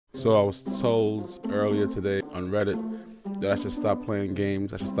So I was told earlier today on Reddit that I should stop playing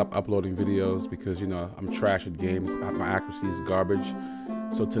games. I should stop uploading videos because, you know, I'm trash at games. My accuracy is garbage.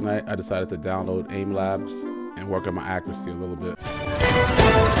 So tonight I decided to download Aim Labs and work on my accuracy a little bit.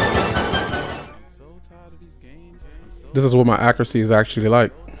 This is what my accuracy is actually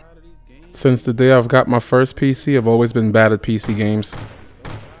like. Since the day I've got my first PC, I've always been bad at PC games.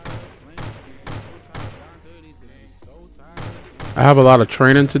 I have a lot of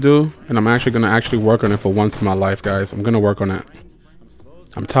training to do, and I'm actually going to work on it for once in my life, guys. I'm going to work on it.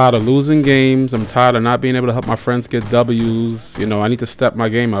 I'm tired of losing games. I'm tired of not being able to help my friends get W's. You know, I need to step my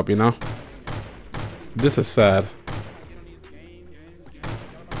game up, you know? This is sad.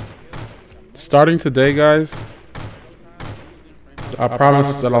 Starting today, guys, I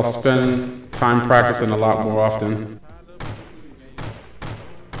promise that I'll spend time practicing a lot more often.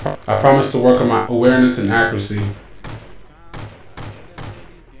 I promise to work on my awareness and accuracy.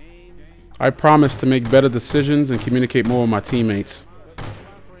 I promise to make better decisions and communicate more with my teammates.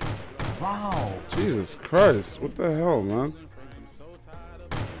 Wow. Jesus Christ, what the hell, man?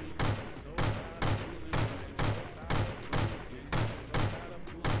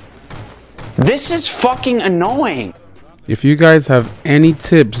 This is fucking annoying. If you guys have any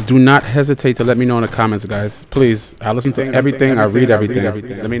tips, do not hesitate to let me know in the comments, guys. Please, I listen to everything, I read everything.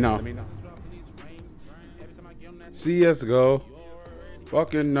 Let me know. CSGO.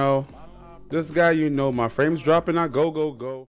 Fucking no. This guy, you know, my frames dropping, I go.